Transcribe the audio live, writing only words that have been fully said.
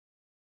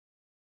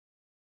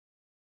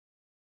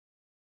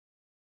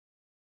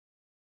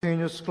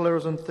Percutaneous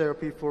sclerosant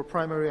therapy for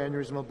primary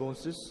aneurysmal bone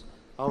cysts,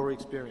 our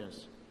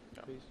experience.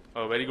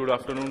 A very good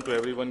afternoon to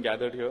everyone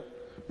gathered here.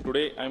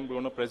 Today I'm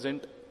going to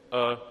present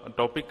a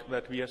topic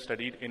that we have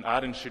studied in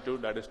our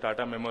institute, that is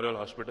Tata Memorial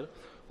Hospital,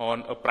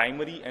 on a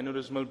primary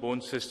aneurysmal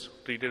bone cyst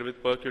treated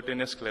with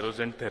percutaneous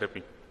sclerosant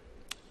therapy.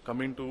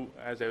 Coming to,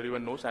 as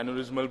everyone knows,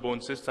 aneurysmal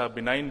bone cysts are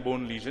benign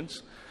bone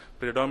lesions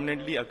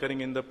predominantly occurring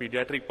in the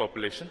pediatric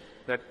population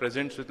that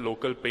presents with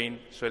local pain,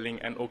 swelling,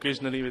 and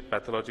occasionally with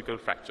pathological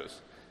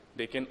fractures.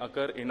 They can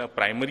occur in a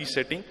primary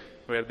setting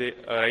where they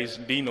arise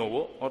de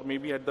novo, or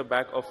maybe at the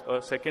back of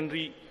a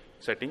secondary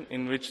setting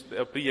in which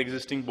a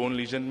pre-existing bone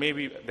lesion may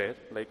be there,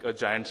 like a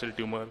giant cell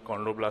tumor,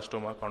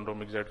 chondroblastoma,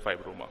 chondromyxoid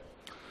fibroma.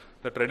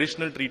 The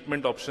traditional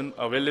treatment option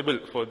available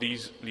for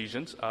these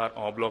lesions are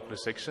en bloc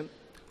resection,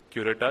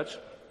 curettage,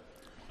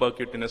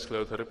 percutaneous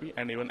sclerotherapy,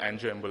 and even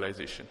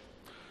angioembolization.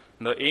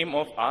 The aim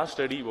of our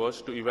study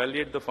was to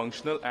evaluate the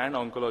functional and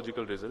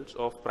oncological results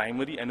of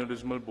primary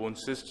aneurysmal bone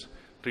cysts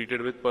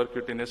treated with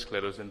percutaneous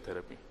sclerosant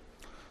therapy.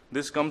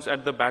 This comes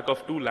at the back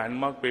of two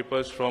landmark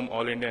papers from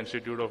All India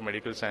Institute of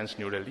Medical Science,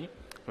 New Delhi,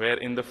 where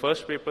in the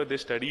first paper they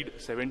studied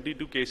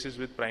 72 cases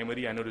with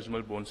primary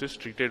aneurysmal bone cysts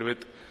treated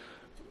with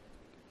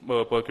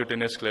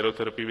percutaneous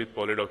sclerotherapy with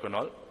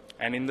polidocanol,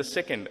 and in the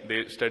second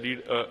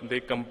they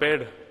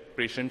compared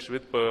patients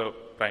with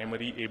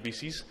primary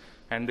ABCs,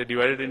 and they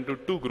divided into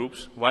two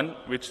groups, one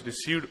which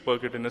received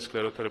percutaneous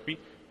sclerotherapy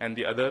and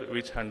the other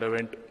which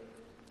underwent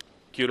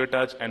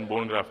curettage and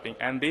bone grafting,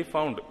 and they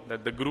found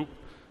that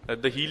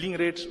the healing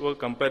rates were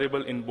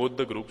comparable in both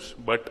the groups,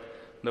 but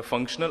the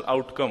functional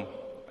outcome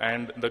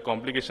and the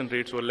complication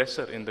rates were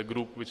lesser in the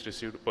group which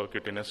received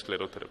percutaneous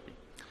sclerotherapy.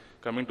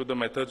 Coming to the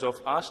methods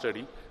of our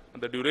study,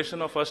 the duration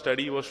of our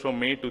study was from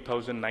May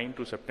 2009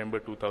 to September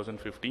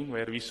 2015,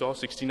 where we saw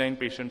 69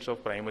 patients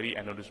of primary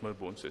aneurysmal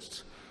bone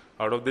cysts.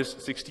 Out of this,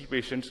 60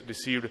 patients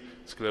received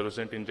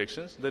sclerosant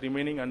injections. The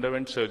remaining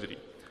underwent surgery.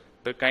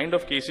 The kind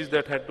of cases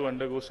that had to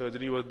undergo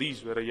surgery were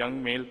these, where a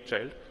young male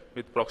child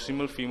with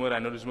proximal femur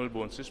aneurysmal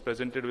bone cyst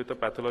presented with a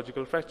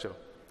pathological fracture,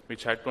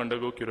 which had to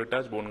undergo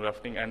curettage, bone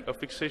grafting, and a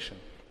fixation.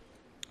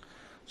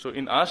 So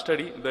in our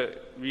study,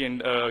 we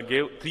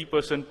gave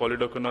 3%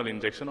 polidocanol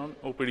injection on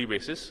OPD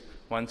basis,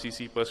 1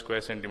 cc per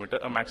square centimeter,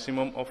 a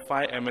maximum of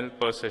 5 ml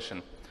per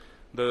session.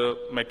 The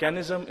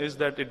mechanism is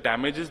that it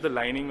damages the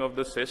lining of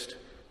the cyst,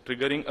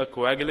 triggering a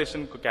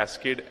coagulation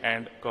cascade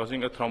and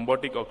causing a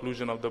thrombotic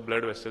occlusion of the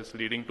blood vessels,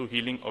 leading to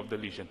healing of the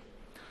lesion.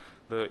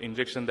 The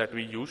injection that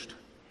we used.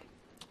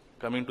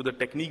 Coming to the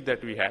technique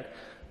that we had,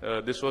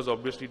 this was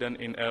obviously done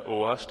in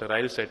OR,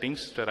 sterile settings,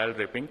 sterile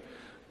draping.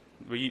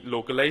 We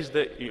localized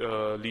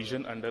the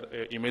lesion under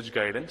image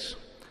guidance.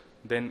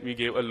 Then we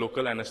gave a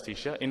local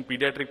anesthesia. In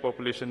pediatric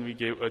population, we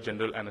gave a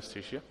general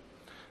anesthesia.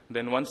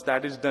 Then once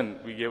that is done,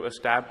 we gave a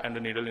stab and a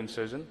needle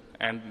incision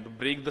and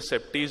break the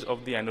septase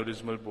of the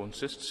aneurysmal bone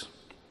cysts.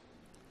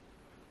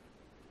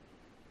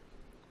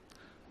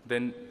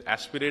 Then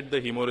aspirate the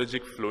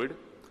hemorrhagic fluid.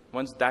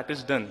 Once that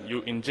is done,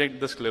 you inject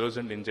the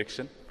sclerosant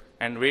injection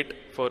and wait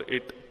for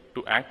it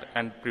to act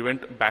and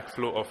prevent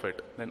backflow of it.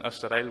 Then a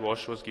sterile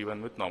wash was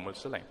given with normal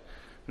saline.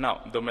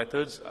 Now, the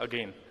methods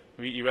again.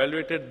 We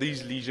evaluated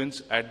these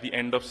lesions at the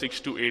end of 6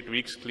 to 8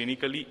 weeks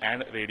clinically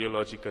and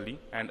radiologically,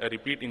 and a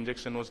repeat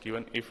injection was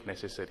given if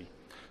necessary.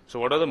 So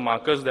what are the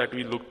markers that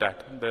we looked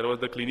at? There were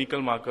the clinical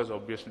markers,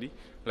 obviously,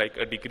 like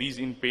a decrease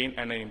in pain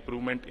and an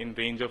improvement in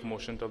range of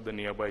motion of the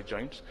nearby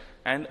joints,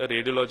 and a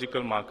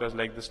radiological markers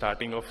like the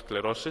starting of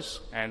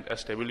sclerosis and a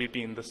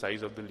stability in the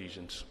size of the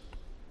lesions.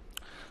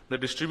 The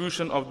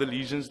distribution of the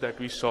lesions that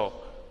we saw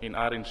in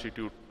our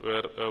institute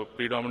were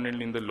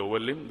predominantly in the lower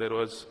limb. There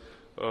was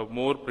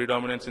more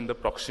predominance in the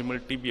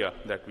proximal tibia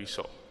that we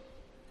saw.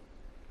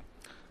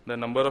 The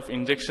number of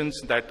injections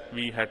that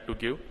we had to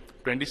give,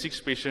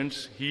 26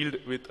 patients healed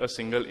with a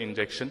single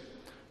injection,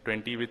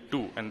 20 with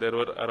 2, and there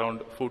were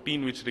around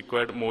 14 which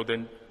required more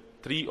than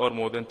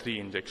 3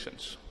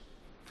 injections.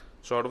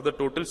 So out of the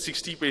total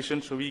 60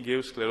 patients who we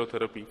gave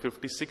sclerotherapy,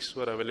 56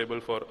 were available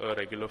for a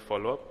regular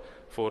follow-up,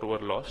 4 were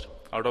lost.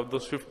 Out of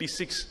those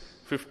 56,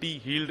 50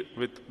 healed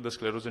with the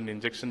sclerosant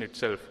injection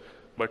itself,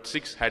 but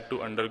 6 had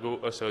to undergo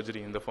a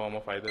surgery in the form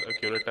of either a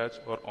curettage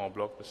or en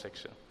bloc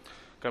resection.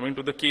 Coming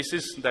to the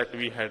cases that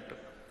we had,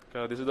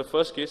 this is the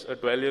first case, a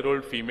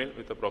 12-year-old female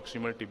with a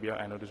proximal tibia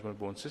aneurysmal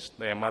bone cyst.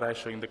 The MRI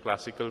showing the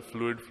classical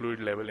fluid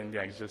level in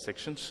the axial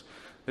sections.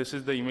 This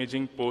is the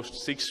imaging post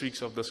 6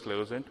 weeks of the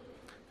sclerosant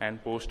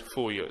and post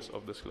 4 years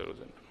of the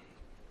sclerosant.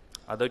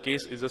 Other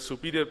case is a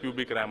superior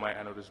pubic rami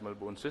aneurysmal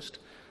bone cyst,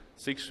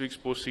 6 weeks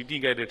post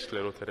CT-guided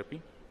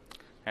sclerotherapy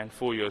and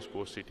 4 years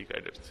post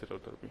CT-guided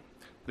sclerotherapy.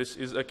 This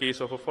is a case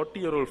of a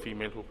 40-year-old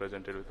female who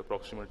presented with a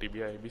proximal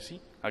tibia ABC.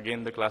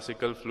 Again, the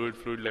classical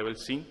fluid level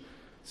seen,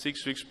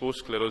 6 weeks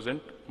post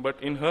sclerosant,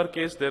 but in her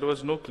case there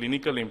was no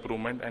clinical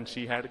improvement and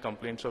she had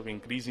complaints of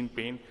increase in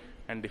pain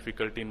and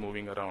difficulty in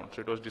moving around.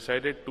 So it was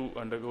decided to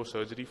undergo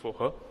surgery for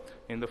her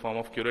in the form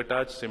of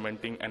curettage,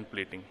 cementing and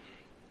plating.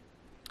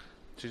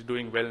 She's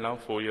doing well now,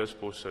 4 years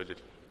post-surgery.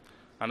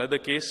 Another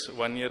case,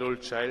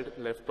 1-year-old child,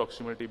 left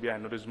proximal tibia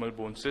aneurysmal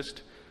bone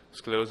cyst,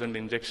 sclerosant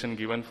injection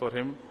given for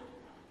him,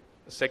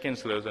 second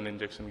sclerosant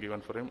injection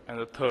given for him, and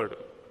the third.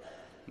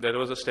 There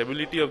was a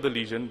stability of the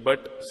lesion,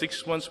 but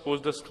 6 months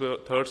post the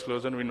third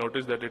sclerosant, we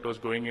noticed that it was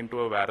going into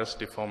a varus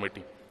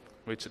deformity,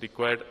 which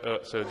required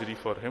a surgery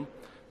for him.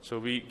 So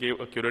we gave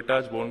a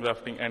curettage bone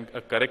grafting and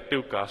a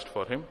corrective cast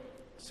for him,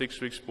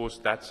 6 weeks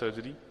post that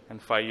surgery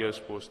and 5 years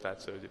post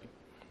that surgery.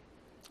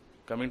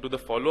 Coming to the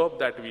follow-up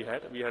that we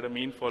had a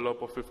mean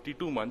follow-up of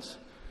 52 months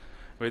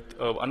with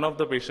one of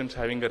the patients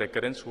having a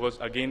recurrence who was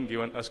again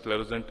given a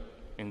sclerosant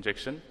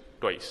injection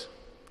twice.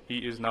 He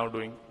is now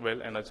doing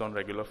well and is on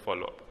regular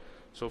follow-up.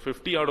 So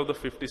 50 out of the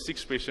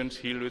 56 patients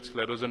healed with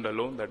sclerosant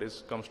alone, that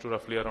is, comes to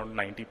roughly around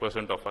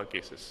 90% of our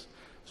cases.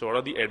 So what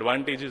are the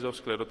advantages of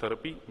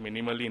sclerotherapy?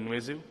 Minimally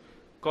invasive,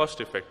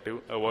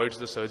 cost-effective, avoids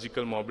the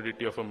surgical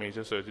morbidity of a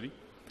major surgery,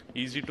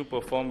 easy to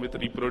perform with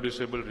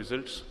reproducible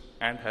results,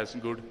 and has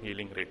good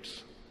healing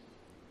rates.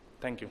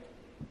 Thank you.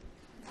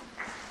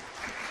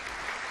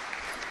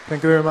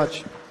 Thank you very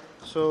much.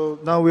 So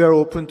now we are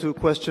open to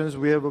questions.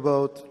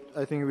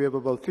 I think we have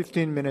about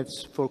 15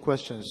 minutes for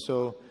questions.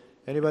 So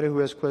anybody who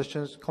has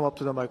questions, come up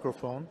to the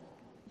microphone.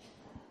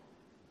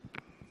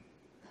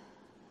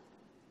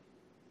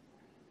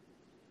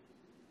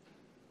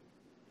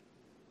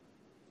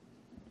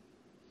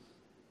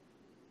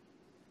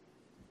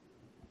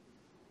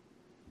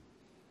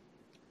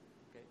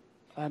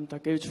 I'm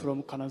Takeuchi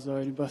from Kanazawa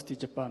University,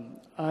 Japan.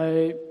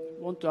 I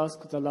want to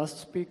ask the last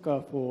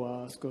speaker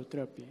for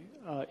sclerotherapy.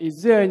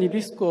 Is there any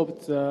risk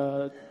of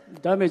the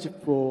damage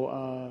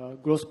for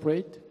growth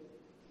plate?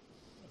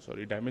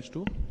 Sorry, damage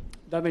to?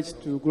 Damage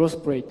to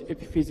growth plate,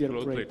 epiphyseal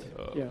Growth plate.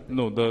 Yeah.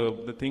 No,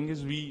 the thing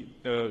is we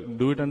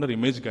do it under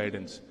image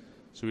guidance.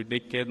 So we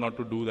take care not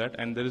to do that,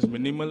 and there is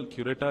minimal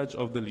curettage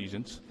of the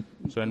lesions.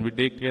 So, and we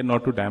take care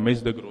not to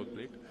damage the growth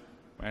plate.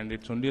 And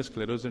it's only a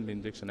sclerosant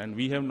injection, and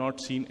we have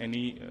not seen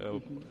any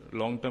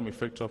long-term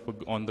effects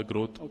on the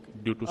growth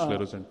due to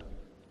sclerosant.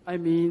 I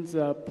mean,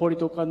 the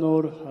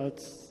polytocanol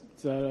has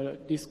the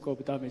risk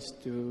of damage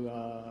to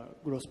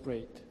growth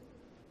plate,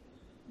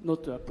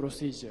 not a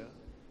procedure.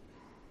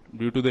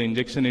 Due to the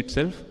injection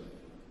itself,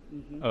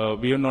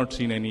 we have not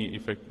seen any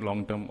effect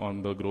long-term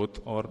on the growth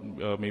or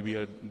maybe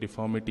a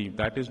deformity.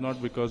 That is not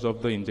because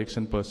of the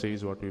injection per se,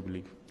 is what we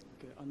believe.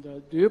 Okay.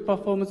 And do you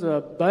perform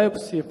the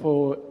biopsy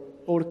for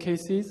all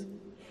cases?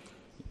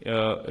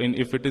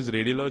 If it is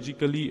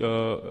radiologically,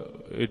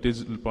 it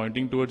is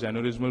pointing towards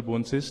aneurysmal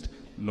bone cyst,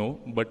 no.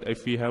 But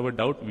if we have a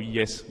doubt,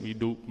 yes, we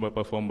do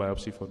perform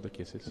biopsy for the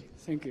cases.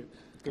 Thank you.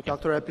 Okay,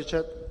 Dr.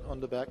 Epichet on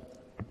the back.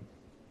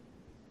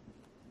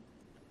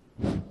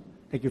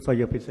 Thank you for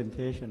your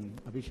presentation,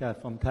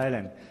 Abhishek from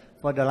Thailand.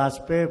 For the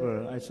last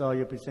paper, I saw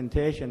your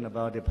presentation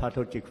about the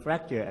pathologic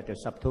fracture at the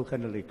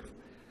subtocanalic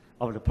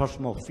of the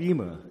proximal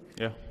femur.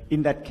 Yeah.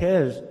 In that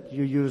case,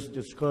 you use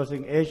the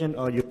sclerosing agent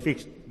or you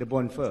fix the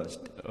bone first?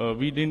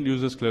 We didn't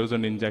use a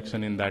sclerosant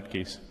injection in that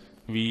case.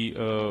 We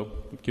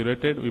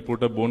curated, we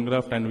put a bone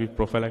graft, and we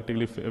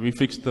prophylactically we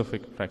fixed the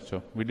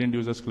fracture. We didn't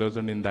use a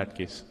sclerosant in that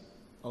case.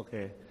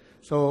 Okay.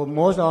 So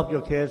most of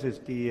your cases,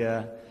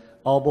 the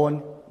all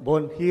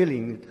bone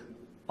healing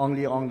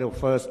only on the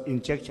first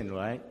injection,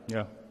 right?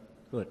 Yeah.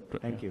 Good.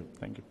 Thank you.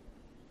 Thank you.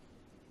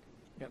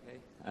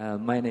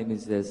 My name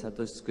is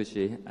Satoshi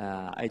Tsukushi,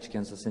 Aichi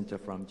Cancer Center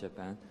from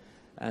Japan.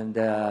 And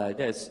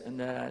there's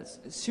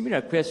a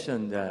similar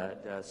question,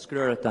 the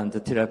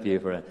sclerosant therapy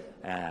for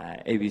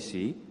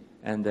ABC.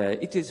 And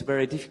it is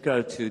very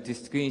difficult to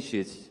distinguish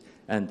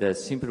and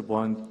simple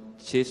bone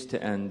cyst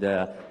and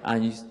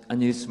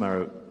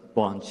aneurysmal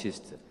bone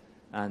cyst.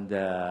 And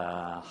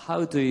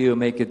how do you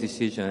make a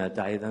decision, a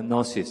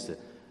diagnosis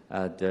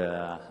of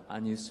the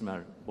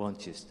aneurysmal bone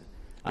cyst?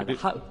 And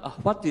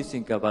what do you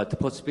think about the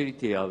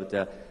possibility of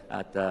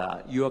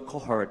your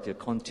cohort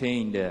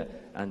contained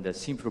and the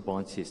simple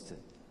bone cyst?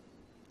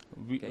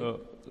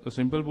 A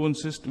simple bone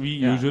cyst, we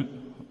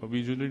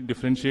usually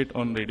differentiate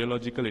on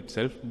radiological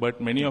itself, but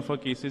many of our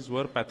cases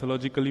were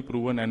pathologically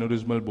proven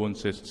aneurysmal bone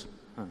cysts.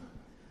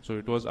 So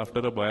it was after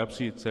a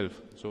biopsy itself.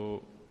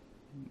 So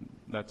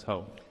that's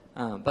how.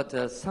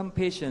 But some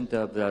patients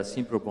of the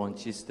simple bone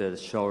cyst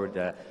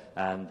showed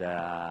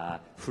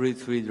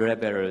fluid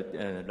level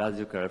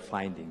radical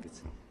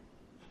findings.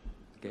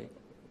 Okay.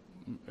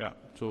 Yeah.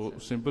 So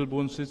simple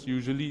bone cysts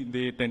usually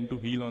they tend to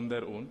heal on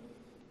their own.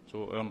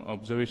 So on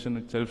observation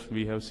itself,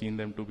 we have seen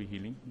them to be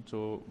healing.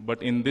 So,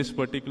 but in this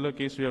particular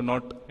case, we have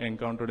not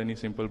encountered any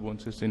simple bone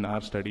cysts in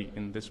our study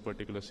in this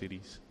particular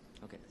series.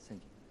 Okay.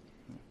 Thank you.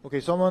 Okay,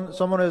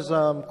 someone has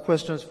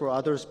questions for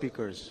other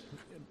speakers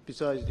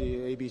besides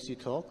the ABC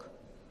talk.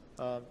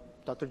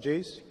 Dr.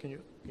 Jace, can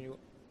you?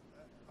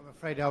 I'm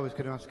afraid I was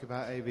going to ask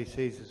about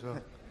ABCs as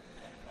well.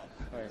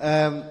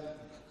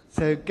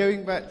 So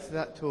going back to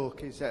that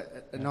talk, it's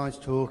a nice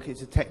talk.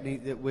 It's a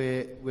technique that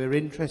we're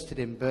interested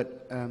in,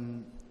 but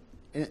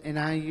in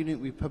our unit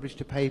we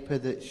published a paper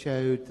that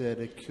showed that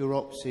a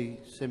curopsy,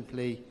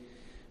 simply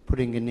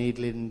putting a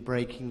needle in,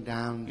 breaking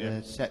down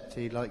the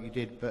septi like you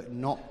did, but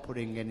not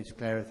putting any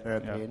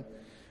sclerotherapy in.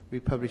 We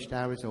published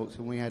our results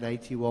and we had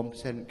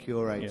 81%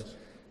 cure rates. Yes.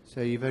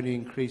 So you've only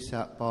increased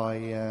that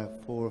by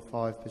 4 or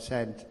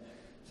 5%.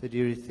 So do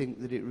you think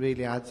that it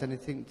really adds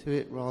anything to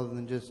it rather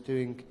than just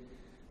doing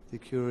the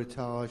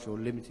curettage or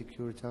limited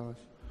curettage?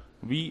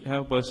 We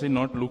have per se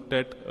not looked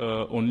at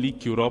only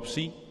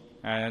curopsy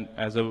and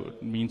as a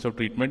means of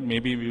treatment.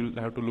 Maybe we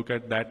will have to look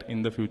at that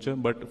in the future.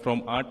 But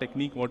from our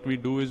technique, what we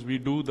do is we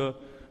do the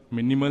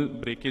minimal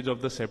breakage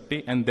of the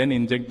septae and then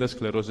inject the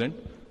sclerosant.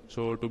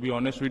 So to be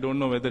honest, we don't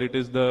know whether it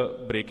is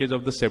the breakage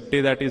of the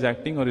septae that is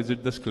acting or is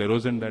it the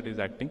sclerosant that is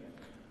acting.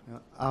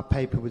 Our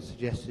paper would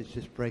suggest it's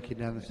just breaking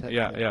down the septae.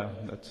 Yeah,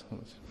 that's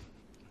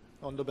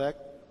On the back.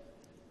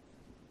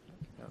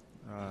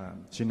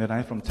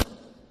 Chindanai from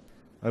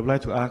I would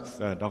like to ask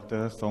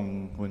Dr.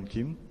 Song Hoon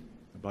Kim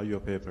about your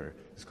paper.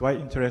 It's quite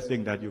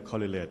interesting that you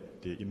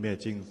correlate the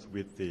imaging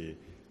with the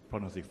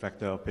prognostic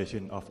factor of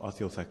patient of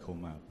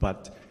osteosarcoma.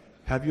 But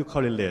have you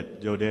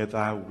correlated your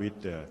data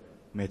with the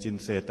imaging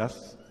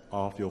status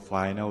of your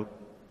final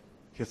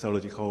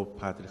histological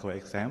pathological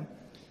exam,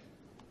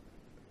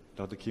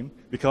 Dr. Kim?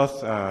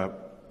 Because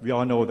we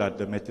all know that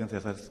the imaging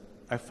status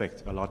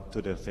affects a lot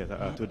to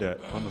the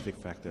prognostic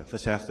factor,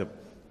 such as the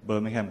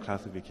Birmingham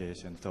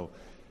classification. So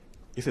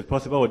is it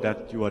possible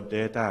that your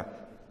data,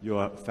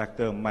 your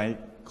factor might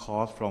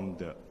cause from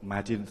the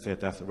margin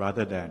status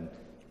rather than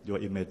your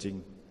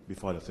imaging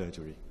before the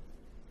surgery?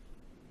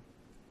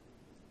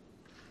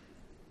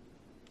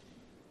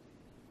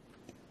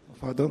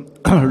 Pardon?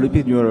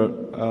 Repeat your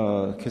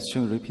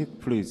question. Repeat,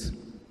 please.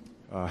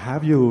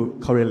 Have you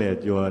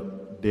correlated your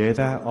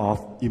data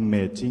of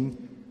imaging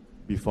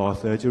before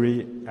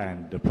surgery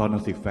and the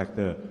prognostic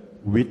factor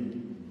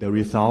with the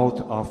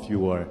result of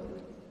your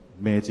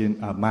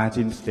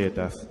margin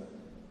status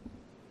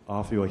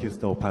of your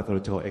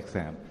histopathological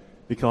exam?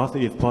 Because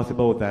it is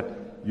possible that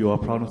your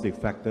prognostic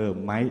factor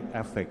might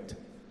affect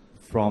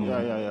from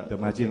the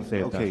margin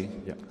status. Okay.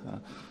 Yeah.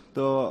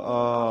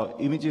 The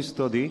image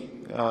study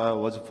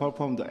was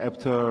performed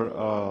after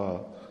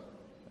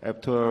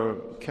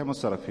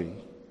chemotherapy.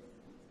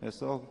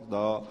 So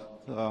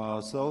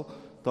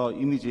the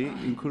image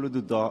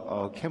included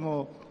the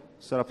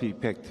chemotherapy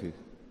effect.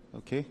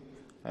 Okay,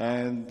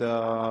 and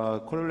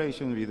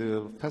correlation with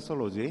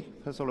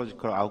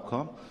pathological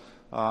outcome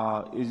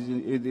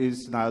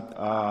is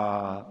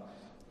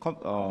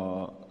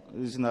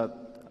not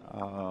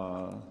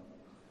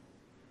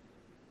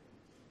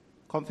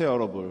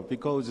comparable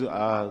because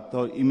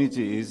the image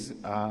is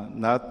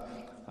not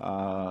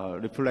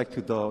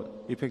reflect the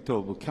effect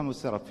of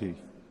chemotherapy.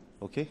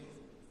 Okay.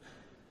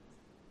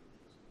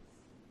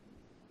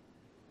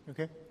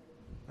 Okay.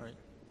 All right.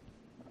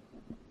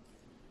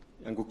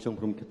 Yangguk-cheong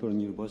from Catholic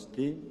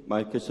University.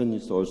 My question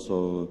is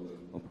also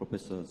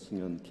Professor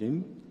Seung-Yeon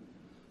Kim.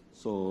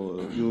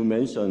 So you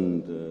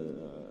mentioned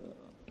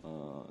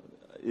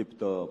if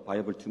the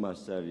viable tumor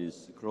cell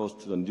is close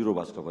to the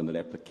neurovascular bundle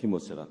after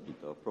chemotherapy,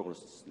 the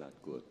prognosis is not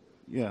good.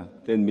 Yeah.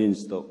 That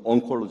means the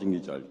oncologic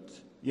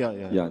result.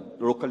 Yeah.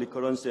 Local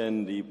recurrence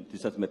and the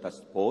distant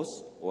metastasis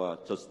both, or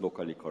just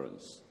local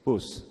recurrence?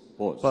 Both.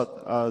 Both.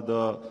 But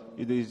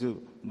it is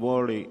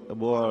more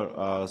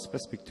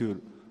specific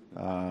to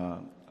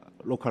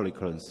local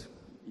recurrence.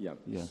 Yeah.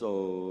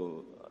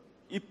 So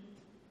if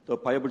the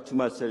viable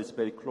tumor cell is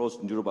very close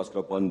to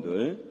neurovascular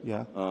bundle,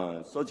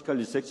 surgical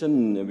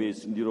resection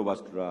with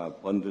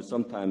neurovascular bundle,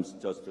 sometimes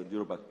just the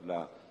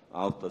neurovascular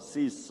outer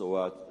cysts,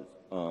 or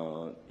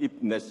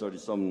if necessary,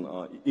 some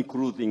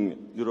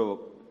including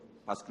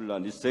neurovascular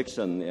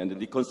resection and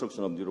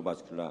reconstruction of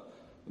neurovascular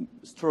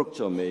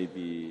structure may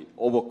be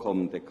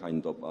overcome the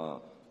kind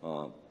of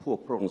poor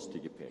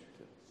prognostic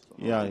effect. So,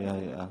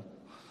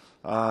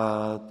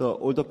 the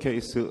older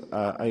case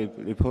I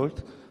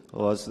report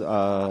was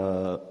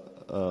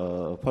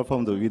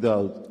performed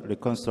without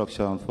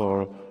reconstruction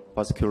for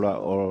vascular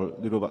or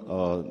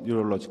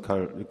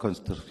neurological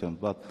reconstruction,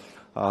 but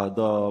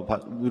the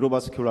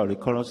neurovascular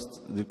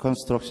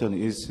reconstruction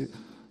is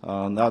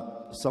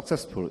not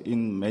successful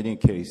in many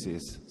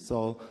cases.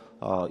 So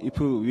if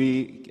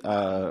we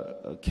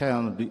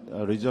can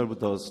resolve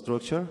the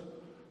structure,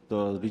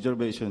 the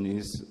reservation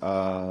is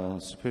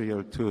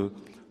superior to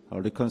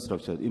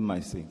reconstruction, in my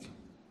think.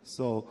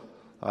 So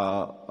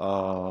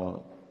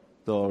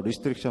the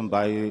restriction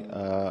by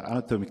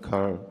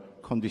anatomical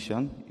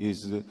condition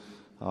is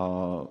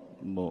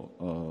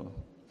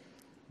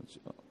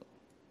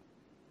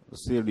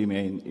still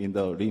remain in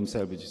the limb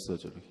salvage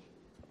surgery.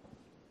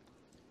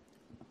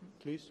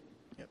 Please.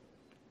 Yep.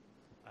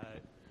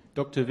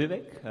 Dr.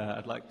 Vivek,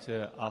 I'd like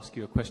to ask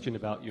you a question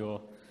about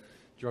your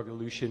drug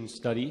elution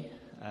study.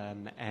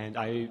 And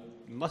I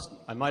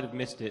might have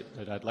missed it,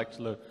 but I'd like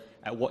to know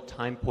at what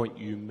time point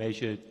you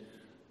measured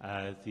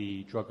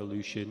the drug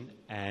elution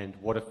and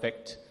what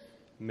effect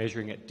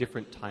measuring at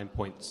different time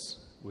points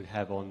would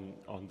have on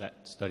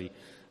that study.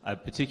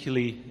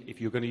 Particularly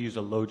if you're going to use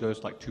a low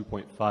dose like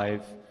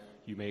 2.5,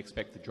 you may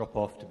expect the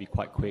drop-off to be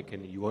quite quick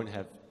and you won't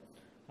have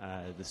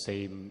the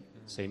same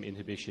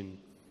inhibition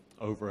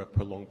over a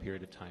prolonged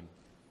period of time.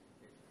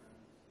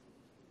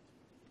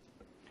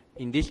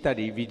 In this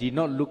study, we did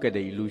not look at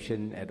the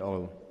elution at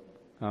all.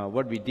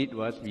 what we did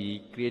was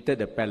we created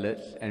the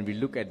pellets and we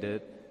look at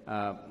the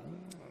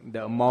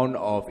amount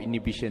of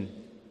inhibition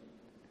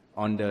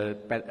on the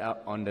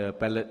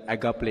pellet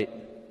agar plate.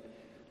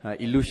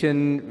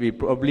 Elution, we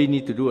probably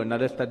need to do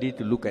another study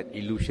to look at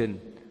elution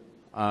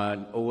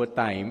over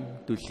time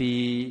to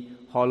see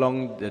how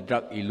long the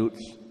drug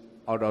elutes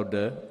out of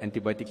the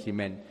antibiotic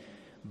cement.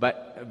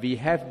 But we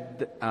have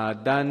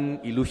done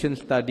elution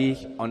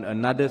studies on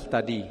another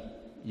study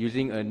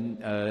using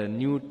a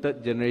new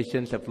third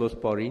generation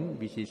cephalosporin,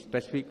 which is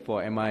specific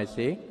for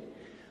MRSA.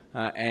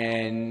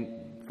 And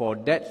for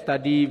that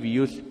study, we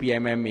used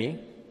PMMA,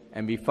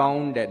 and we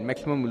found that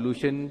maximum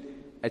elution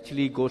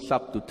actually goes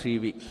up to 3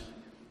 weeks.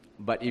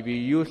 But if you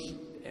use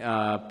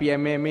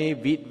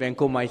PMMA with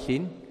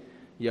vancomycin,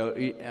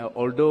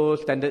 although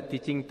standard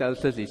teaching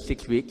tells us it's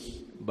 6 weeks,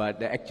 but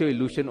the actual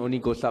elution only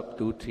goes up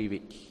to 3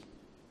 weeks.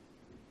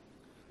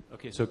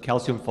 Okay, so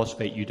calcium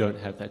phosphate, you don't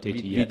have that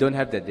data yet? We don't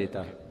have that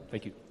data. Okay,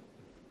 thank you.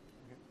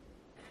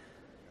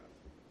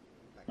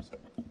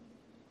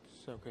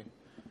 Okay.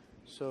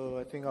 So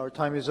I think our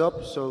time is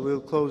up, so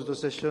we'll close the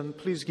session.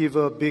 Please give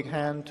a big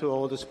hand to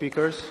all the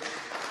speakers.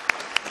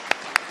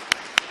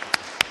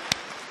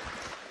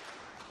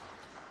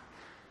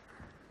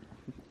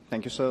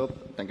 Thank you, sir.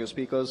 Thank you,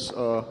 speakers.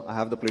 I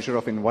have the pleasure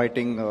of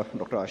inviting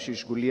Dr.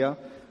 Ashish Gulia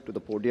to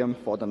the podium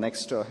for the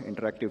next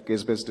interactive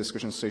case-based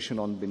discussion session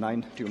on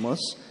benign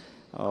tumors.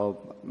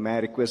 May I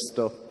request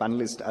the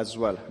panelists as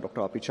well,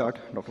 Dr. Apichat,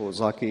 Dr.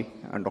 Ozaki,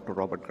 and Dr.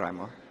 Robert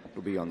Grimer,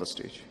 to be on the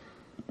stage.